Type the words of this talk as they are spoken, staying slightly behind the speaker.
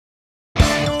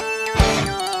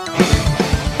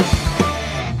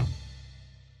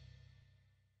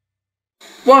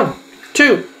1,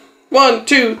 2. 1,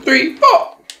 2, 3,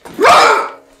 4.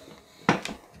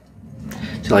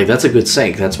 So, like, that's a good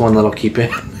sink. That's one that'll keep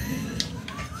in.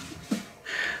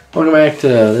 Welcome back to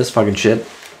this fucking shit.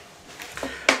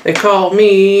 They call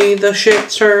me the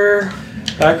shitster.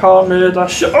 I call me the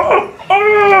shit. Oh,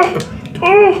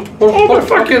 my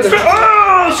fucking face.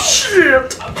 Oh,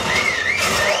 shit.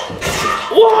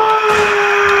 Wag!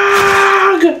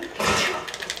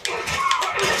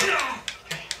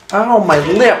 Ow, my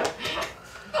lip.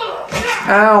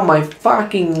 Ow, my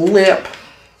fucking lip.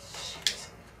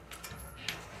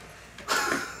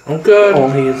 I'm good. Oh,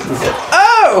 he is good.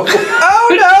 Oh! Oh,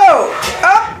 no!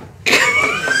 Oh!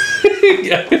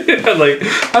 Yeah, like,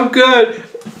 I'm good.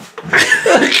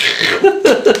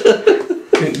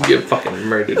 Get fucking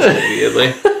murdered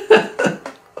immediately.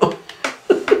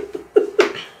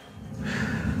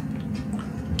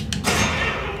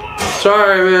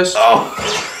 Sorry, miss. Oh!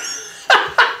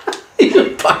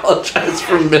 You apologize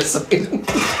for missing.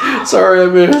 Sorry, I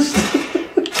missed.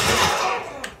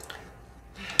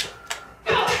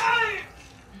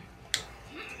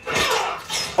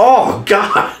 Oh,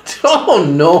 God. Oh,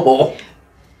 no.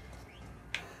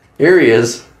 Here he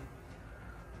is.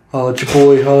 Holla at your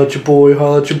boy, holla at your boy,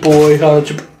 holla at your boy, holla at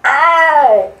your boy.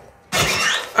 Ow!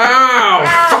 Ow!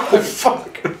 Ow! Fuck.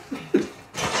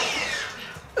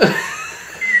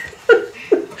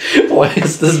 Why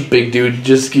is this big dude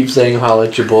just keep saying holla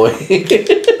at your boy?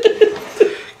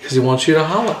 Because he wants you to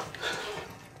holla.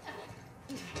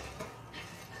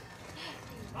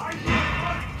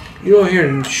 You don't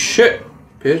hear shit,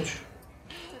 bitch.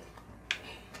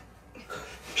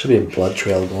 Should be a blood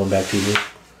trail going back to you.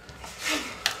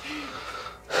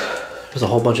 There's a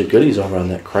whole bunch of goodies over on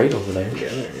that crate over there. Yeah,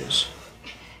 there it is.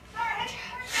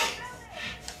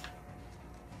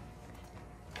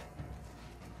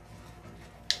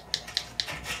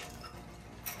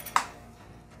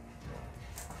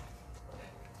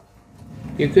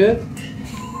 You good?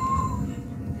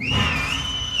 I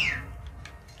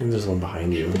think there's one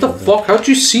behind you. What the fuck? How'd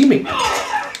you see me?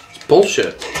 It's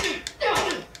bullshit.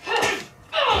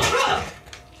 Oh,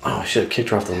 I should have kicked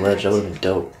her off the ledge. That would have been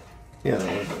dope. Yeah, that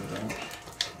would have been dope.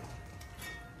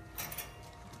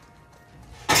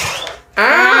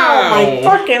 Ow! My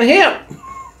fucking hip!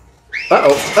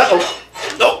 Uh-oh. Uh-oh.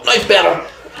 Oh, nice battle.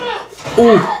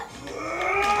 Ooh.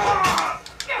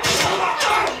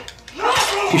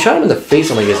 You shot him in the face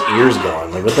and like his ear's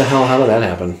gone. Like, what the hell? How did that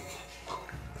happen?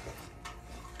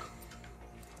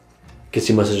 Guess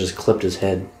he must have just clipped his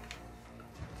head.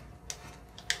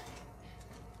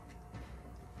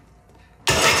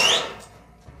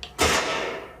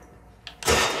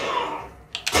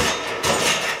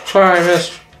 Sorry, I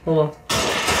missed. Hold on.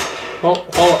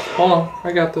 Hold on.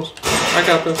 I got this. I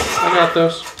got this. I got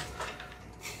this.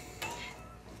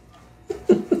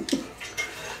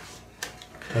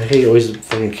 I hate you always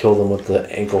fucking kill them with the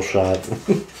ankle shot.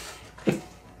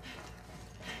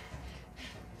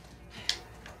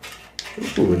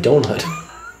 Ooh, a donut.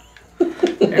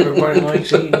 Everybody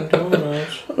likes eating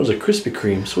donuts. That was a Krispy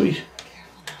Kreme. Sweet.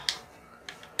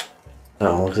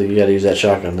 Oh, looks like you gotta use that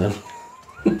shotgun then.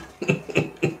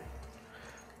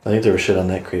 I think there was shit on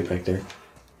that crate back there.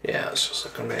 Yeah, I was just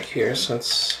looking back here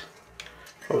since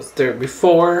I was there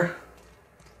before.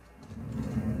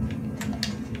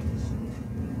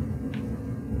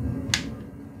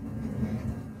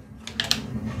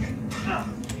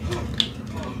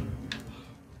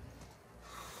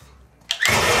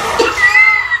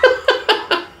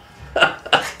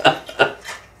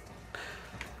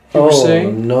 You were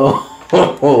saying? No.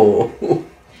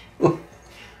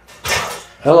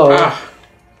 Hello. Ah.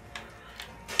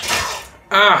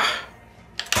 Ah.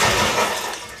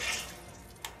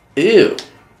 Ew.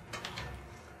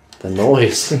 The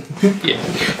noise. Yeah,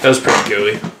 that was pretty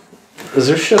gooey. Is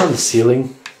there shit on the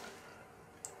ceiling?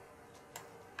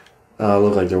 Oh, it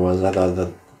looked like there was. I thought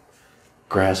the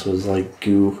grass was like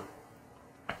goo.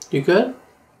 You good?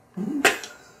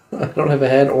 I don't have a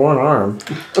head or an arm.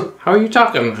 How are you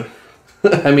talking then?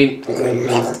 I mean...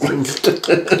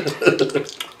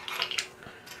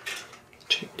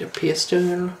 Take the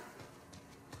pistol.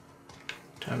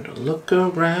 Time to look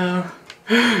around.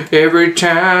 Every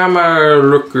time I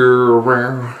look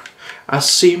around, I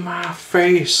see my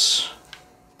face.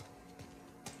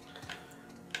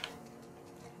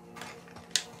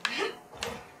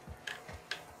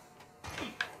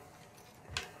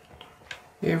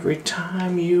 Every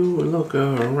time you look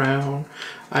around,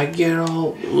 I get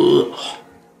all ugh.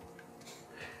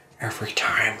 Every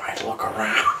time I look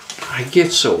around, I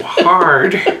get so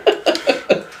hard.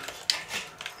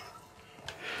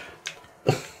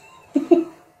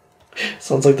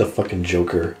 sounds like the fucking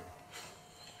Joker.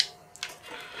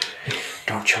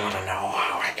 don't you want to know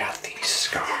how I got these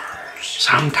scars?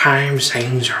 Sometimes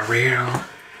things are real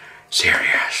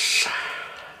serious.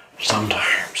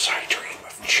 Sometimes I dream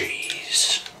of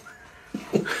cheese.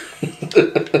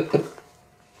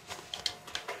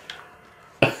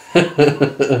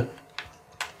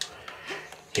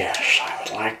 Yes, I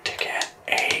would like to get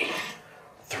a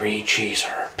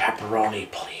 3-cheeser pepperoni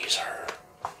pleaser.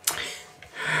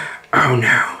 Oh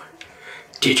no.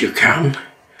 Did you come?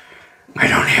 I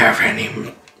don't have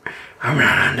any. I'm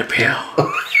not on the pill.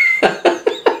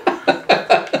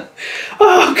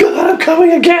 Oh God, I'm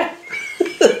coming again.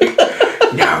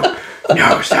 No,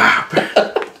 stop.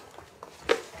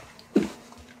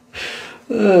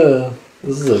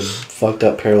 This is a fucked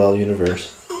up parallel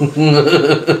universe. Where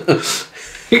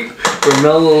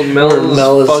Mel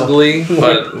is fugly,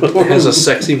 but has a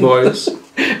sexy voice.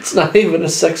 It's not even a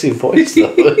sexy voice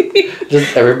though.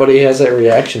 Just everybody has that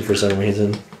reaction for some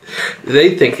reason.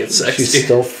 They think it's sexy. She's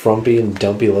still frumpy and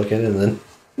dumpy looking, and then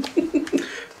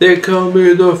They call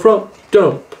me the front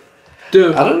dump. I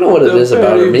don't know what it is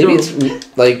about her. Maybe it's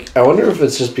like, I wonder if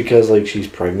it's just because like she's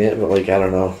pregnant, but like I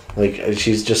don't know. Like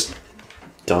she's just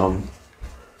dumb.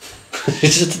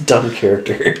 She's just a dumb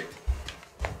character.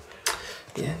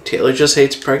 Yeah, Taylor just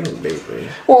hates pregnant baby.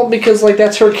 Well, because like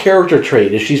that's her character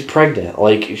trait is she's pregnant.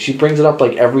 Like she brings it up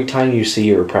like every time you see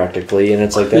her practically, and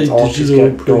it's like that's all she's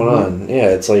got going on. Yeah,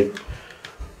 it's like,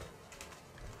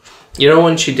 you know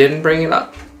when she didn't bring it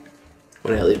up?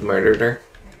 When Ellie murdered her.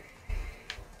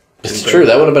 it's true.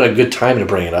 That would have been a good time to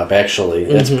bring it up. Actually,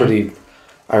 that's pretty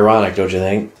ironic, don't you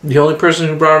think? The only person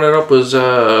who brought it up was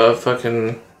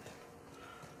fucking.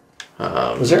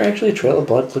 Was there actually a trail of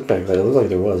blood? Look back. It looked like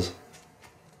there was.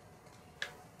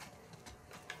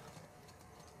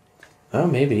 Oh,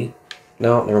 maybe.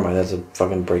 No, never mind. That's a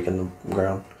fucking break in the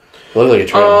ground. It looked like a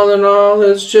trail. All in all,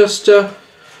 it's just a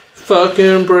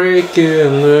fucking break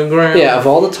in the ground. Yeah, of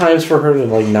all the times for her to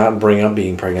like not bring up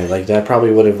being pregnant, like that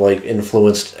probably would have like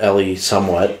influenced Ellie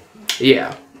somewhat.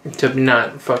 Yeah, to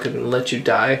not fucking let you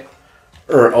die.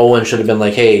 Or Owen should have been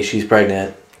like, "Hey, she's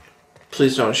pregnant."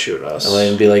 Please don't shoot us. And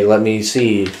then be like, "Let me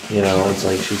see." You know, it's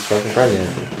like she's fucking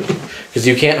pregnant. Because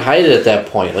you can't hide it at that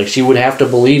point. Like she would have to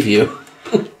believe you.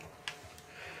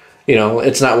 You know,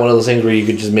 it's not one of those things where you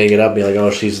could just make it up and be like, oh,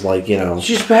 she's like, you know.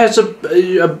 She has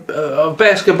a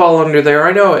basketball under there,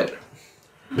 I know it.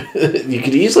 You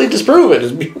could easily disprove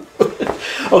it.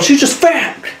 Oh, she's just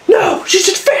fat. No, she's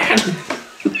just fat.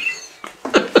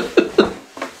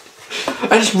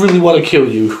 I just really want to kill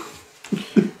you.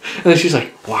 And then she's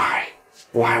like, why?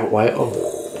 Why? Oh.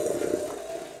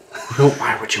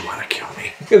 Why would you want to kill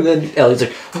me? And then Ellie's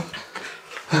like,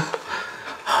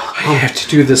 I have to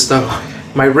do this though.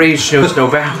 My rage knows no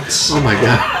bounds. oh my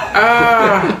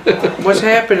God. What's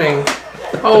happening?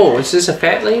 Oh, is this a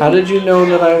fat lady? How did you know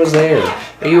that I was there?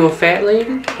 Are you a fat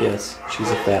lady? Yes,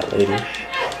 she's a fat lady.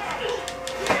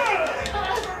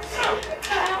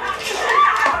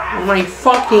 My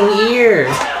fucking ear.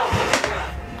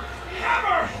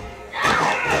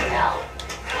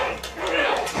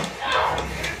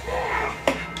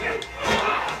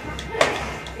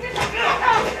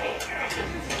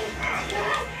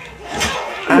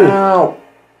 Ow.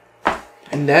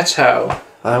 And that's how.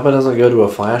 I hope it doesn't go to a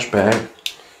flashback.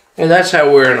 And that's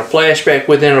how we're in a flashback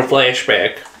within a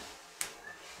flashback.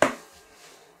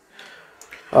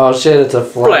 Oh shit, it's a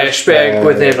Flashback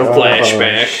within a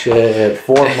flashback. Oh shit,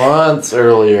 4 months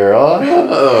earlier.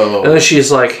 Oh. And then she's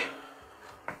like,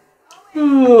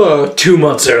 oh, 2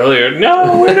 months earlier.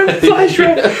 No, we're in a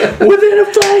flashback. Within a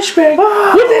flashback.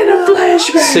 Within a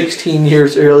flashback. 16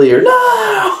 years earlier.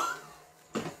 No!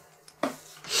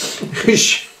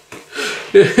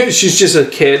 She's just a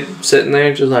kid sitting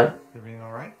there, just like, Everything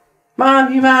all right?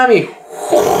 mommy.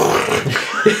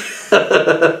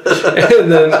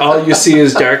 And then all you see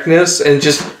is darkness and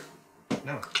just.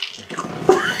 No.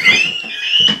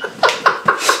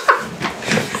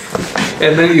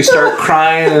 And then you start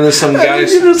crying, and then some guy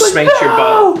spanks your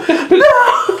butt.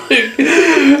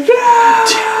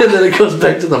 And then it goes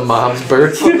back to the mom's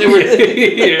birth.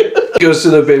 Yeah. Goes to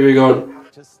the baby going.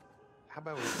 Just, how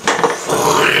about we...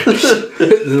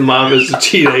 The mom is a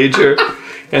teenager,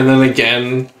 and then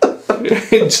again,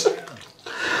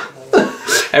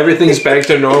 everything's back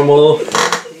to normal.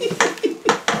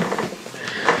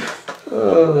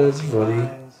 Oh, that's funny.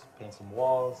 Paint some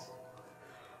walls.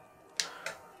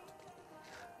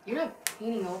 You're not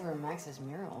painting over Max's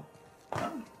mural.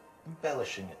 I'm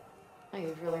embellishing it. Oh,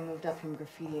 you've really moved up from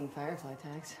graffiti and firefly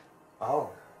tags.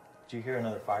 Oh, did you hear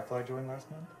another Firefly joined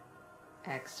last month?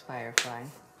 Ex-firefly.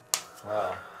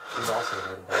 Well, she's also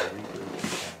heard about a reboot in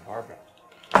Santa Barbara.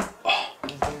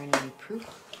 Is there any proof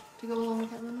to go along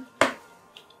with that rumor?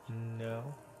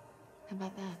 No. How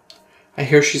about that? I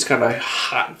hear she's got a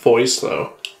hot voice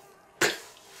though.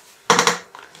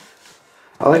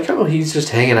 I like how he's just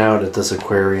hanging out at this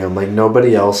aquarium. Like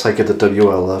nobody else, like at the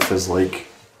WLF, is like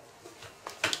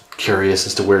curious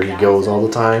as to where he goes all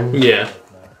the time. Yeah.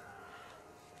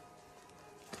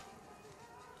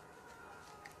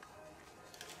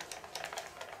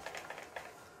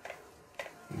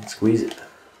 Squeeze it.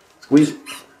 Squeeze it.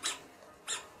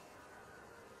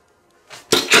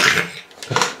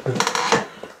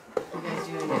 You guys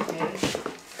doing okay?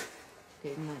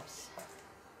 Big lips.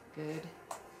 Good.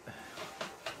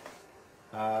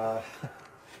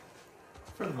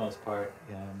 For the most part,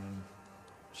 yeah. I mean,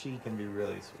 she can be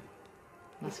really sweet.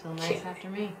 Must feel nice after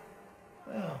me.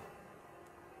 Well,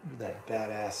 with that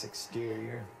badass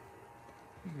exterior,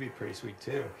 you can be pretty sweet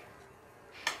too.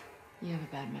 You have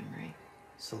a bad memory.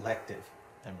 Selective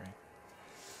memory.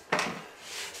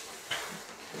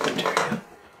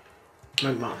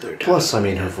 My mother. Plus, I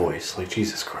mean, her voice. Like,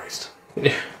 Jesus Christ.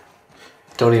 Yeah.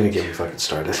 Don't even get me fucking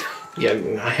started. Yeah,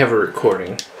 I have a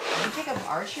recording. Did you pick up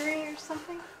archery or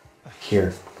something?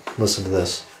 Here, listen to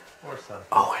this. Or something.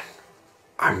 Owen,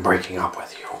 I'm breaking up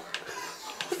with you.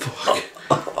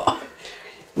 Fuck.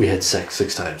 We had sex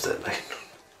 6 times that night.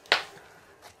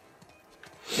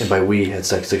 And by we had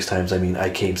sex 6 times, I mean I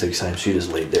came 6 times. She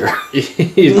just laid there.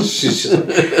 She's just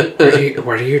like,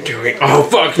 what are you doing? Oh,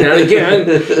 fuck, not again.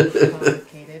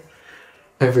 Complicated.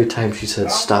 Every time she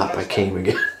said stop, I came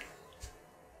again.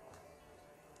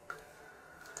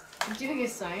 You doing a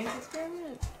science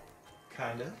experiment?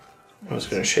 Kinda. I was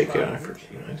going to shake it. I forget.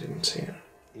 I didn't see it.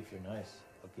 If you're nice,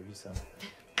 I'll give you some.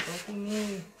 Lucky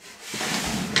me.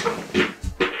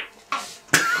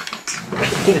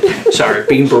 Sorry,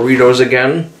 bean burritos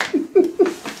again.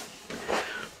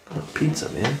 Oh, pizza,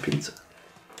 man, pizza.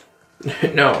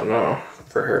 No,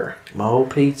 for her. Mo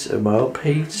pizza, mo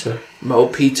pizza. Mo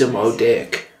pizza, mo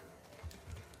dick.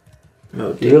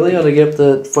 Mo dick. You really ought to get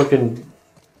the fucking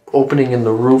opening in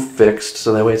the roof fixed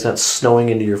so that way it's not snowing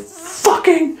into your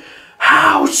fucking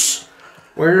house.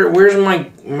 Where's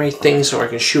my thing so I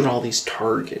can shoot all these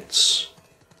targets?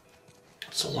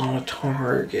 It's a lot of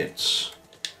targets.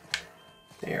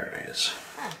 There it is.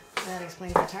 Ah, that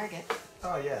explains the target.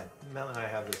 Oh yeah, Mel and I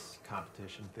have this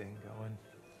competition thing going.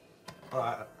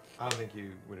 Well, I don't think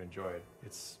you would enjoy it.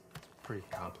 It's pretty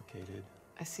complicated.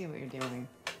 I see what you're doing.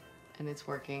 And it's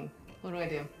working. What do I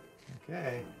do?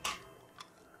 Okay.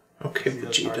 Okay, See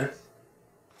those Vegeta. targets?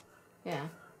 Yeah.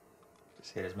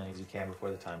 Just hit as many as you can before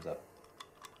the time's up.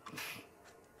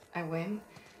 I win?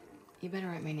 You better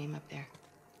write my name up there.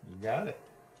 You got it.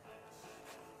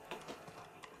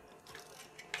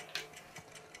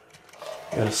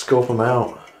 You gotta scope them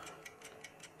out.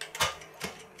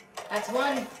 That's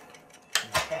one.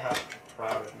 Yeah,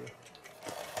 proud of you.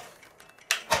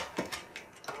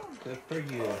 Good for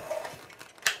you.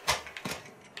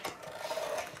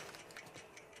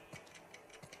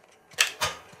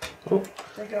 Oh,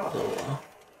 Take it off. oh,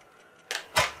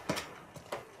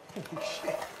 Holy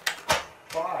shit.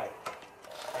 5.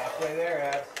 Halfway there,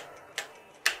 ass.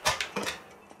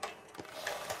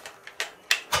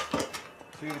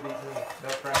 2 to beat me. No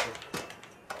pressure.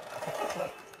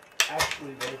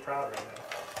 Actually very proud right now.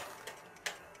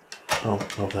 Oh,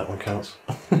 hope that one counts.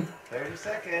 30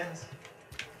 seconds.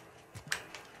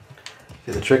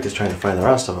 See, the trick is trying to find the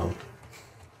rest of them.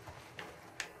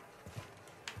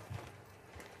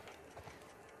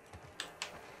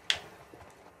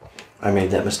 I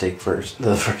made that mistake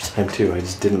the first time too. I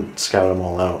just didn't scout them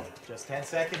all out. Just 10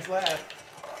 seconds left.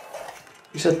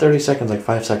 You said 30 seconds like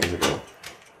 5 seconds ago.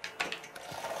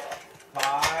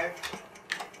 5,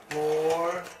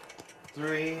 4,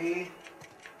 3,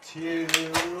 2,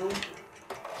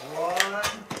 1.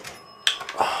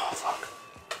 Oh, fuck.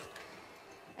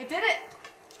 I did it!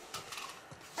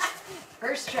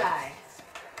 First try.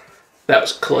 that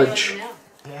was I'll clutch. let you know.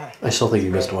 Yeah. I still think you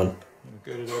missed one. I'm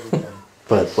good at everything.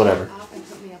 But whatever. Pop and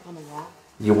put me up on the wall.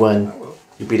 You I won. will.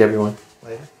 You beat everyone.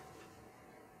 Later.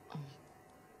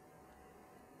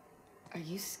 Are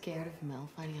you scared of Mel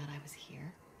finding out I was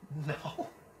here? No.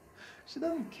 She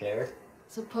doesn't care.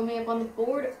 So put me up on the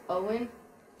board, Owen.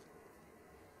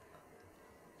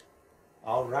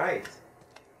 All right.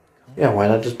 Yeah, why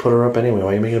not just put her up anyway?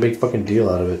 Why are you making a big fucking deal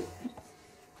out of it?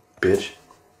 Bitch.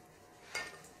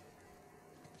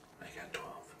 I got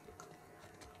 12.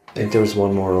 I think there was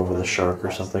one more over the shark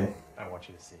or something. I want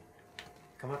you to see.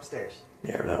 Come upstairs.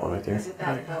 Yeah, that one right there. Is it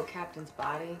that boat captain's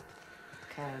body?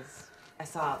 Because I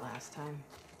saw it last time.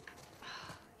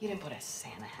 You didn't put a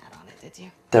Santa hat on it, did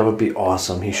you? That would be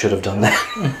awesome. He should have done that.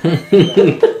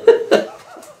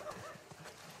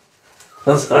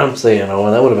 That's what I'm saying,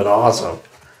 Owen. That would have been awesome.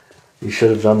 You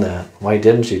should have done that. Why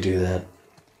didn't you do that?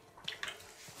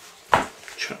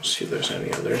 Trying to see if there's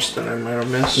any others that I might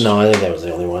have missed. No, I think that was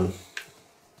the only one.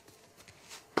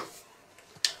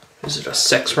 Is it a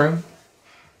sex ring?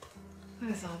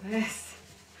 What is all this?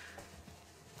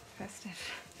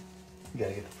 Festive. You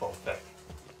gotta get the full effect.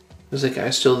 Is the guy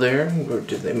still there, or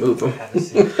did they move him? Have a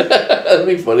seat. That'd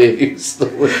be funny if he was still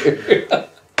there.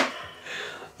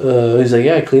 He's like,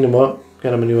 yeah, I cleaned him up.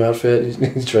 Got him a new outfit.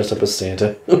 He's dressed up as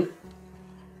Santa. Well,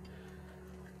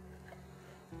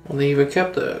 they even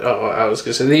kept the... Oh, I was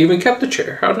going to say, they even kept the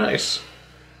chair. How nice.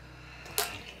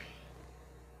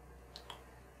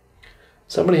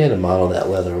 Somebody had to model that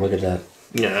leather. Look at that.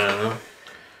 Yeah.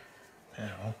 Yeah,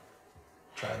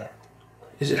 try that.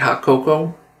 Is it hot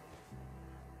cocoa?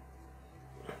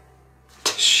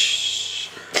 Shh.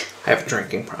 I have a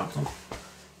drinking problem.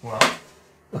 Well,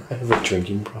 I have a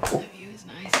drinking problem. The view is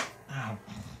nice. oh,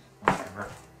 whatever.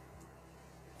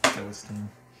 Philistine.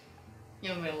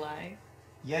 You want me to lie?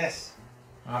 Yes,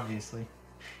 obviously.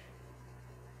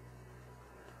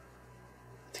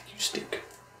 I think you stink.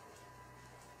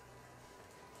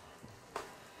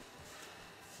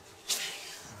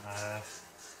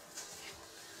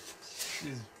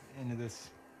 She's into this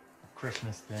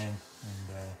Christmas thing,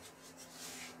 and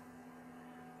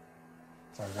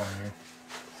it's our 1 year.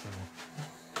 So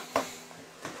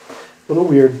What a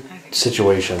weird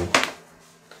situation.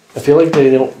 I feel like they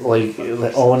don't like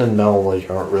Owen and Mel like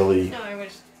aren't really. No, I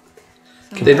wish.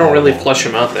 They don't really flush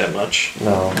him out that much.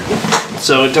 No.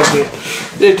 So it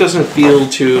doesn't feel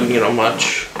too,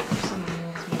 much.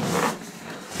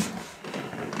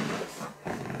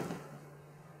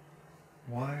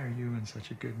 why are you in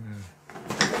such a good mood?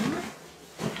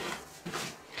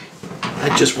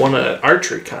 I just won an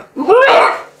archery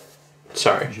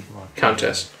Sorry. You should walk.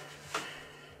 Contest.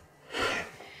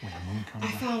 When the moon comes I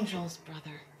out. found Joel's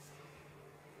brother.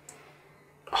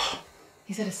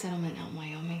 He's at a settlement out in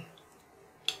Wyoming.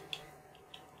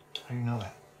 How do you know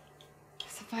that?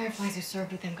 The fireflies who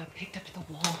served with him got picked up to the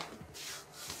wall.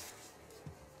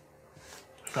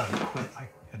 I thought he quit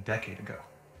like a decade ago.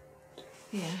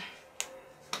 Yeah.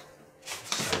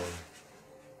 So,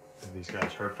 have these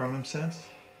guys heard from him since?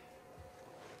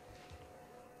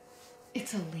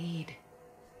 It's a lead.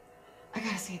 I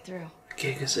gotta see it through. A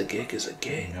gig is a gig is a You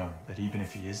gig. know that even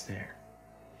if he is there,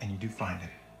 and you do find him,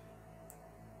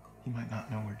 he might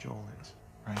not know where Joel is,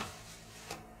 right?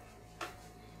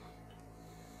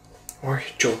 Or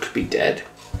Joel could be dead.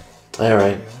 All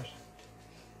right.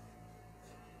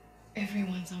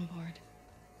 Everyone's on board.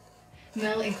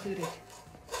 Mel included.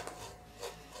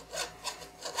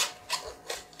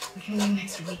 We can leave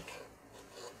next week.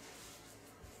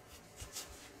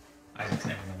 Isaac's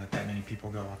never gonna let that many people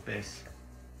go off base.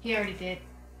 He already did.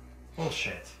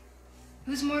 Bullshit.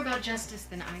 Who's more about justice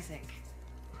than Isaac?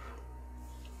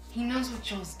 He knows what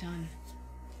Joel's done.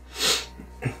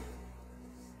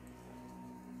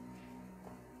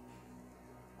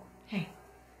 Hey,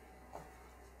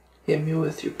 Hit me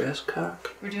with your best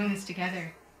cock. we're doing this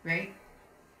together, right?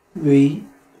 We.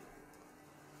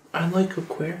 I like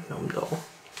aquarium though.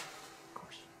 Of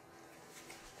course.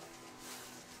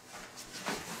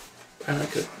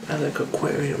 I like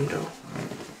aquarium though.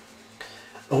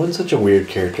 Owen's such a weird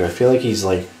character. I feel like he's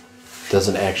like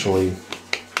doesn't actually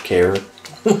care.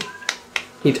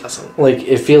 He doesn't. Like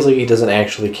it feels like he doesn't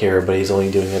actually care, but he's only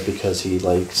doing it because he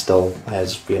like still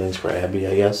has feelings for Abby,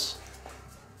 I guess.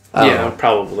 I don't Yeah, know.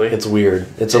 probably. It's weird.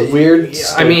 It's a weird Yeah,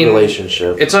 I mean,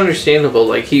 relationship. It's understandable.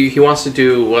 Like he wants to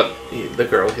do what the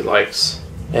girl he likes,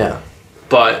 Yeah.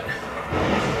 but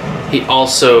he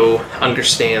also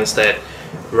understands that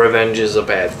revenge is a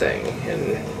bad thing,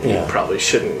 and Yeah. he probably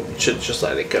should just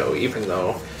let it go, even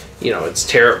though it's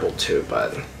terrible to.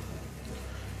 But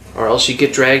or else you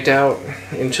get dragged out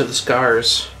into the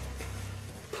scars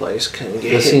place. Can get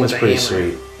This hit scene's with a pretty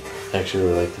hammer. sweet. I actually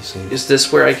really like this scene. Is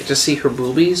this where I get to see her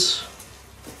boobies?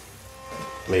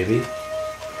 Maybe.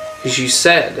 Because you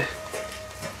said I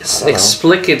don't know.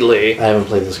 explicitly I haven't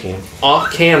played this game.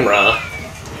 off camera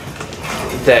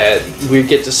that we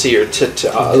get to see her tit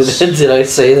to us. Did I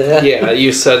say that? Yeah,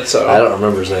 you said so. I don't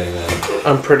remember saying that.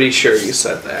 I'm pretty sure you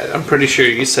said that. I'm pretty sure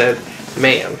you said,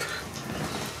 man,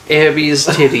 Abby's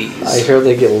titties. I heard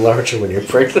they get larger when you're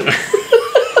pregnant.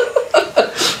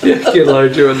 Get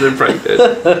larger when they're pregnant.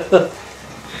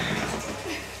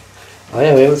 Oh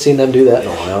yeah, we haven't seen them do that in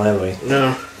a while, have we?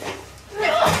 No.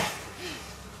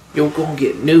 You're gonna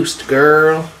get noosed,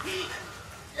 girl.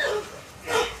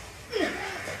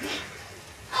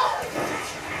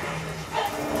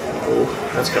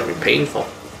 Oh, that's gonna be painful.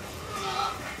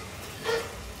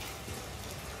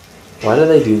 Why do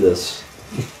they do this?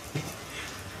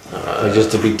 Like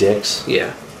just to be dicks.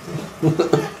 Yeah.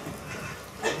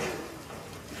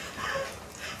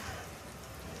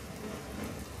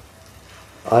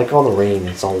 I like all the rain.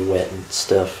 It's all wet and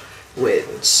stuff. Wet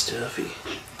and stuffy.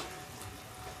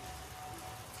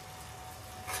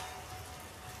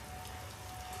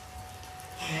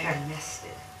 They are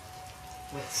nested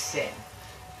with sin.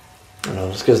 I don't know,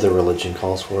 just because their religion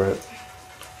calls for it.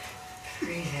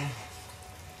 Free them,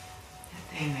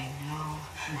 that they may know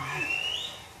my.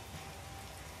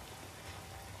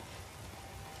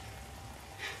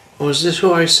 Was this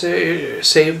who I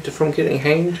saved from getting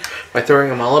hanged by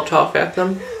throwing a Molotov at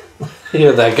them?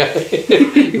 Yeah, that guy.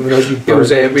 Even though you It was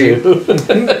burned him Abby.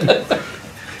 too.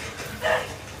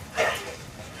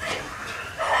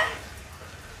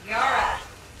 Yara!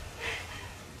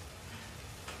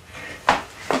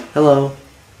 Hello.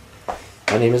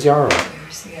 My name is Yara.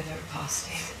 Where's the other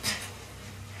apostate?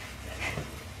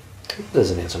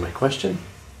 Doesn't answer my question.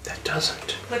 That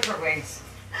doesn't. Clip her wings.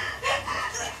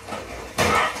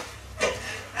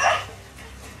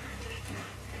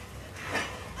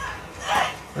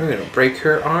 I'm gonna break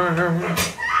her arm.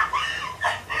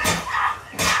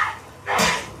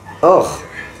 Ugh.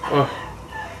 Oh,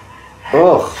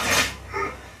 Ugh.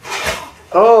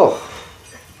 Oh.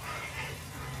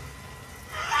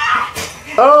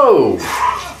 Oh.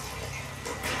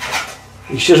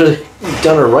 You should have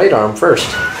done her right arm first.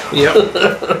 yep.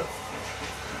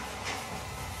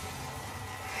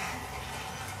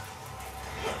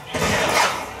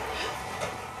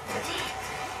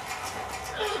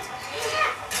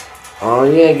 Oh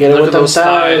yeah, get her Look with at those those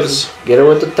thighs. thighs. Get her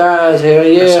with the thighs. Hell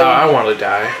yeah. That's how I want to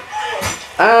die.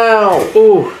 Ow.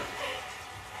 Ooh.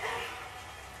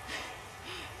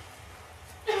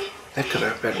 That could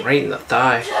have been right in the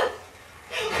thigh.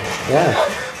 Yeah,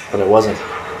 but it wasn't.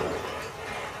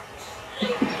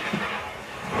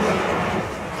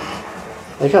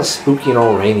 Like how spooky and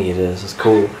all rainy it is. It's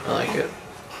cool. I like it.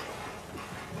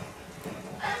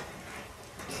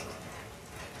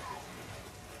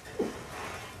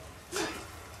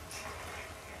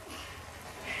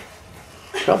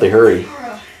 Probably hurry.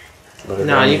 Let her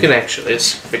No, down. you can actually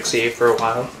asphyxiate for a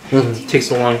while. It takes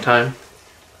a long time.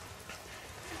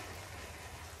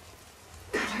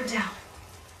 Put her down.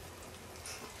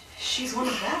 She's one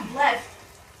of them. Lev.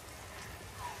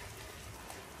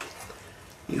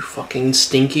 You fucking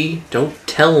stinky. Don't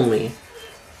tell me.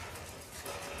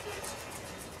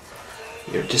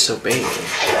 You're disobeying me.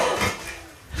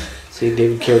 See,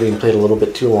 David Carradine played a little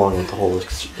bit too long with the whole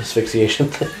asphyxiation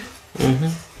thing.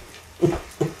 Mm-hmm.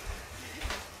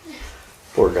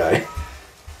 Poor guy.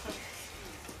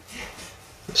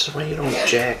 This is why you don't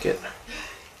jack it.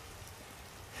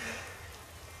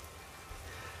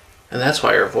 And that's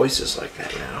why her voice is like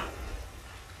that now.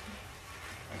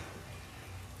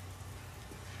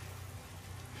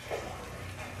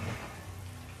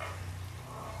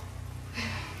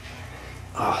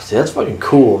 Oh, see, that's fucking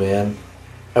cool, man.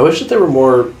 I wish that there were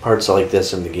more parts like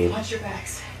this in the game. Watch your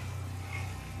backs.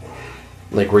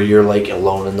 Like where you're like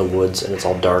alone in the woods and it's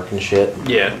all dark and shit.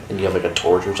 Yeah. And you have like a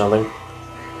torch or something.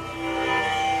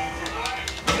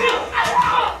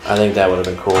 I think that would have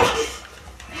been cool.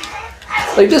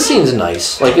 Like this scene's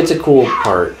nice. Like it's a cool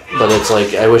part, but it's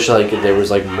like I wish like there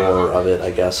was like more of it,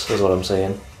 I guess, is what I'm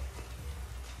saying.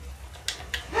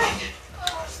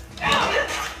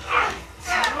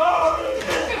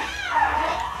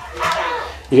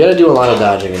 You gotta do a lot of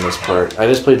dodging in this part. I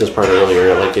just played this part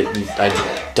earlier. Like I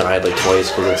died like twice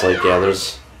because it's like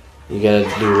you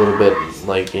gotta do a little bit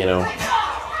like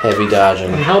heavy dodging.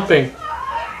 I'm helping.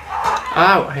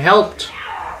 Ow, I helped.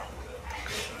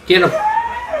 Get him.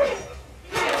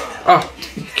 Oh.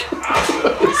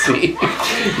 See,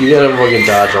 you gotta fucking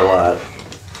dodge a lot.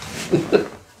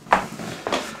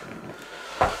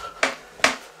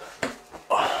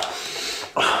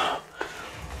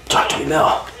 Talk to me,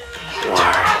 Mel.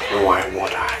 Why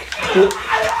would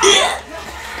I?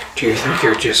 Do you think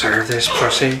you deserve this,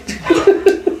 pussy?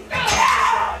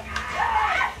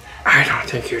 I don't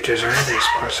think you deserve this,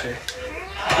 pussy.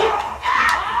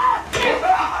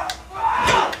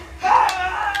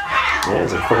 Yeah,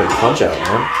 it's a fucking punch out,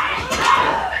 man.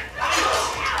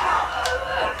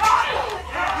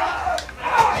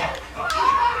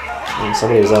 And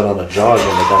somebody was out on a jog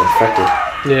when they got infected.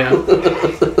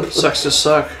 Yeah. Sucks to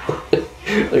suck.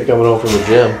 They're coming home from the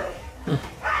gym.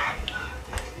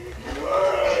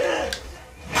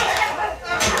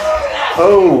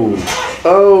 Oh!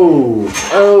 Oh!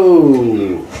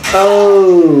 Oh!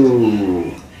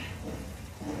 Oh!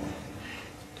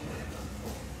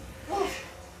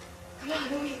 Come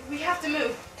on, we have to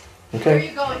move. Where are Okay.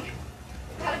 you going?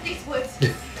 Out of these woods.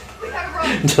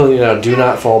 Telling you now, do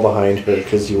not fall behind her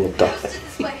because you will die.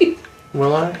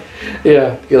 Will I?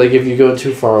 Yeah, like if you go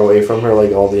too far away from her,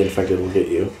 like all the infected will get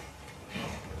you.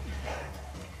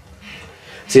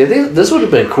 See, I think this would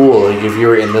have been cool, like if you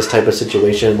were in this type of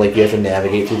situation, like you have to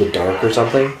navigate through the dark or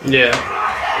something. Yeah.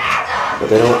 But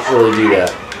they don't really do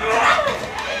that,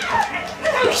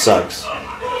 which sucks.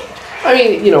 I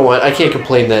mean, you know what? I can't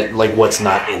complain that like what's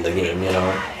not in the game, you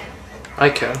know. I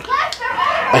can.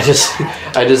 I just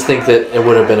think that it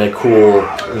would have been a cool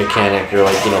mechanic or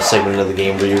like, you know, segment of the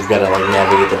game where you've got to like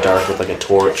navigate the dark with like a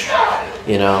torch,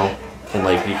 you know, and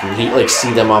like you can like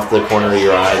see them off the corner of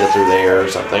your eye that they're there or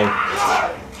something,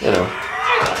 you know.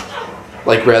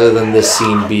 Like rather than this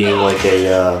scene being like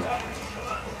a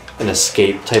an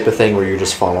escape type of thing where you're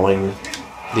just following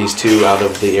these two out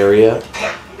of the area,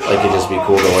 like it'd just be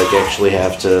cool to like actually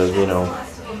have to, you know,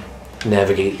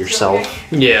 navigate yourself.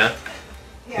 Yeah.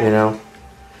 You know.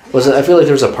 Was it? I feel like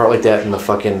there was a part like that in the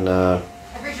fucking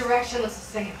Every direction looks the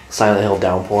same. Silent Hill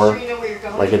Downpour, You know where you're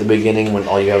going? like at the beginning when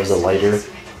all you have is a lighter.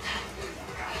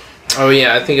 Oh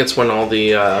yeah, I think it's when all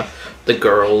the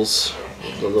girls,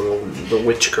 the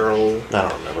witch girl. I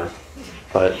don't remember,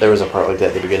 but there was a part like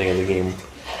that at the beginning of the game,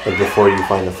 like before you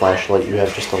find the flashlight, you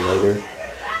have just a lighter,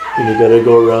 and you gotta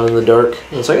go around in the dark.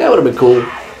 And it's like that would have been cool.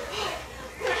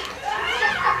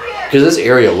 Because this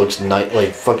area looks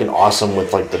like fucking awesome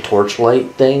with like the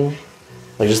torchlight thing.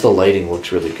 Like just the lighting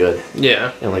looks really good.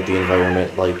 Yeah. And like the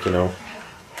environment, like, you know.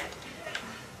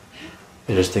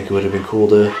 I just think it would have been cool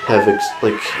to have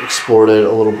explored it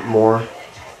a little bit more.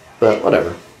 But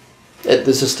whatever.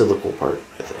 This is still the cool part,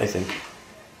 I think.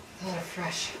 Those are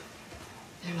fresh.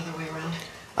 There's another way around.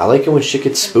 I like it when shit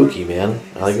gets spooky, man.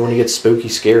 I like it when it gets spooky,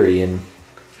 scary, and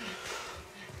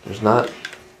there's not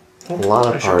a lot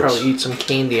of I should parts. probably eat some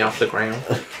candy off the ground.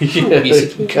 Yeah,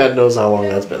 God knows how long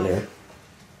that's been there.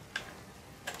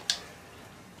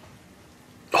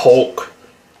 Hulk.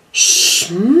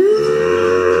 Smash.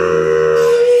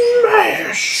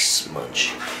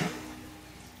 Smudge.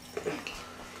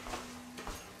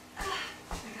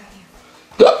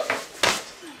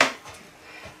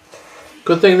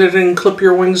 Good thing they didn't clip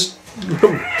your wings.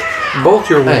 Both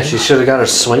your Yeah, wings. she should have got her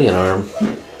swinging arm.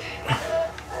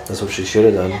 That's what she should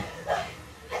have done.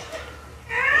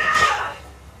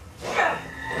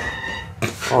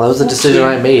 Well, that was the decision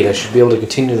I made. I should be able to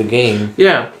continue the game.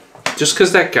 Yeah. Just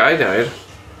because that guy died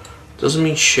doesn't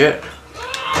mean shit.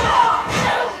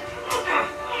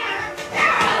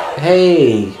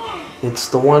 Hey, it's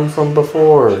the one from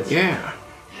before. Yeah.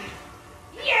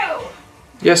 You!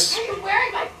 Yes. Are you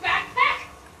wearing my backpack?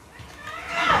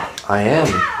 I am.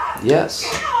 Yes.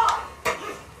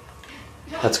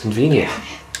 That's convenient.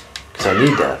 Because I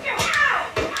need that.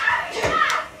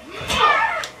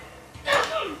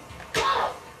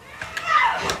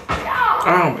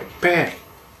 Oh, my back.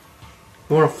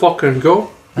 You wanna fucking go?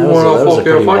 You That was, wanna that was a fucking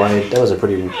pretty fight? wide. That was a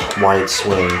pretty wide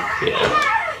swing. Yeah.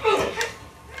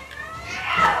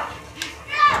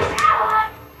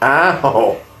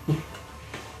 Ow!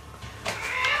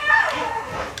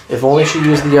 If only she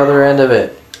used the other end of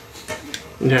it.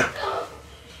 Yeah.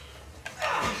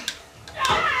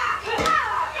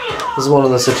 This is one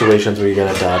of the situations where you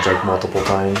gotta dodge like multiple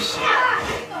times.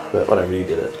 But whatever, you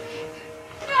did it.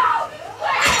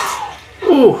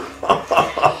 Ooh.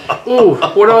 Ooh,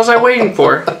 what was I waiting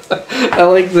for? I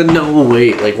like the no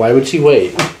wait. Like, why would she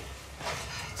wait?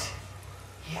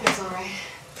 It's alright.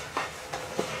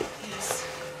 Yes.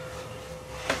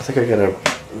 I think I got a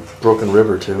broken rib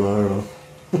or two. I don't know.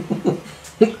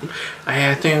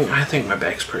 I think my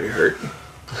back's pretty hurt.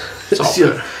 It's all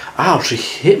good. Ow, she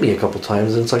hit me a couple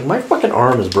times, and it's like, my fucking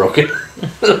arm is broken.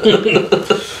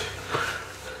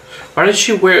 Why did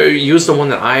she use the one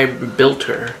that I built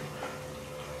her?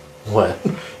 What?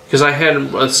 Because I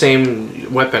had the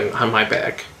same weapon on my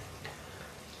back.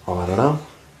 Oh, I don't know.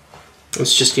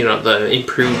 It's just, you know, the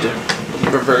improved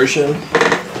version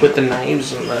with the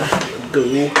knives and the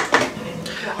goo.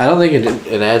 I don't think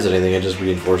it adds anything, it just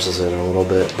reinforces it a little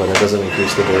bit, but it doesn't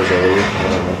increase the durability. I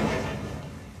don't know.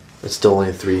 It's still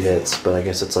only 3 hits, but I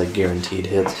guess it's like guaranteed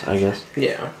hits, I guess.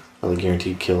 Yeah. Or like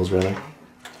guaranteed kills, rather.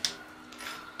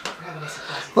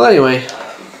 Well, anyway,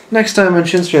 next time on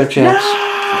Chinstrap Chaps.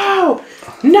 No!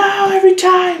 No, every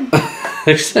time!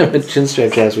 Next time on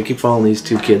Chinstrap Chaps, we keep following these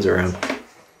 2 kids around.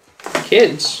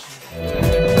 Kids.